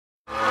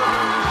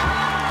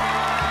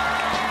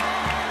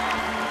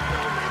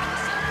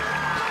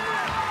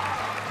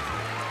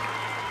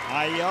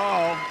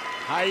y'all?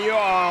 Hi,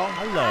 y'all.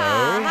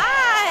 Hello.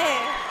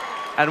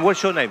 Hi. And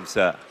what's your name,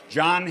 sir?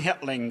 John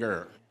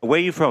Hetlinger. Where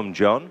are you from,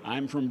 John?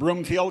 I'm from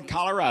Broomfield,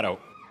 Colorado.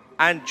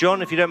 And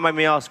John, if you don't mind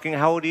me asking,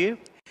 how old are you?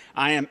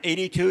 I am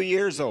 82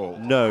 years old.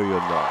 No, you're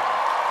not.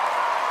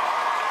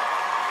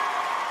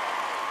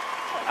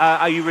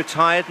 Are you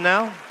retired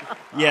now?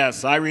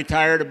 Yes, I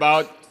retired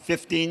about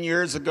 15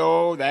 years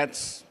ago.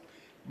 That's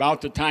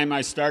about the time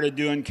I started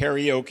doing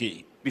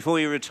karaoke. Before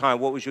you retired,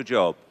 what was your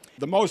job?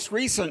 The most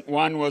recent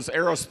one was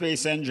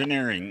aerospace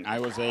engineering. I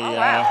was a...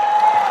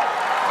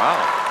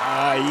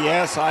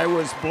 yes, I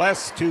was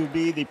blessed to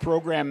be the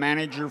program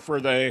manager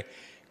for the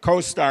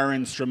CoStar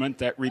instrument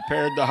that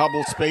repaired the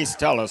Hubble Space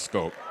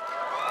Telescope.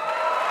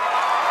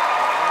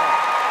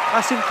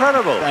 That's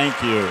incredible.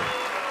 Thank you.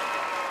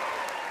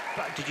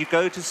 Did you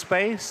go to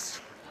space?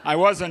 I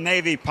was a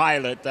Navy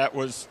pilot. That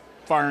was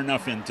far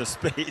enough into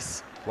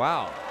space.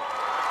 Wow.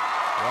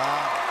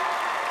 Wow.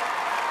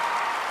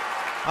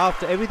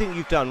 After everything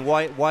you've done,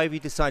 why have you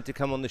decided to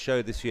come on the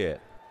show this year?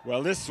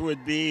 Well, this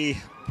would be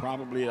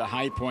probably the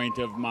high point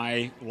of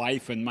my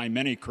life and my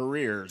many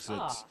careers.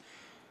 It's,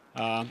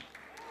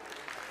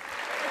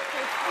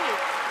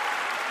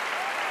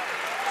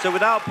 So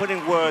without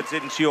putting words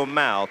into your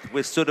mouth,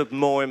 we're sort of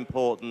more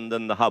important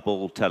than the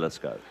Hubble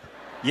telescope.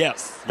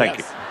 yes. Thank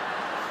you.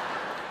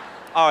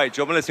 All right,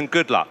 John, well, listen,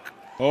 good luck.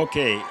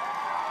 Okay.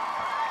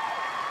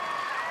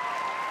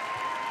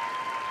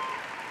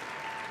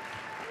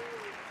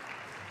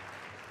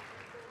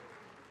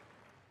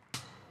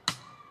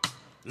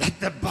 Let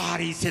the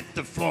bodies hit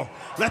the floor.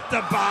 Let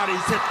the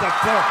bodies hit the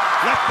floor.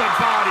 Let the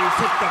bodies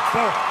hit the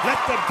floor.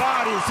 Let the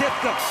bodies hit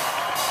the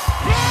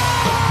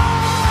floor.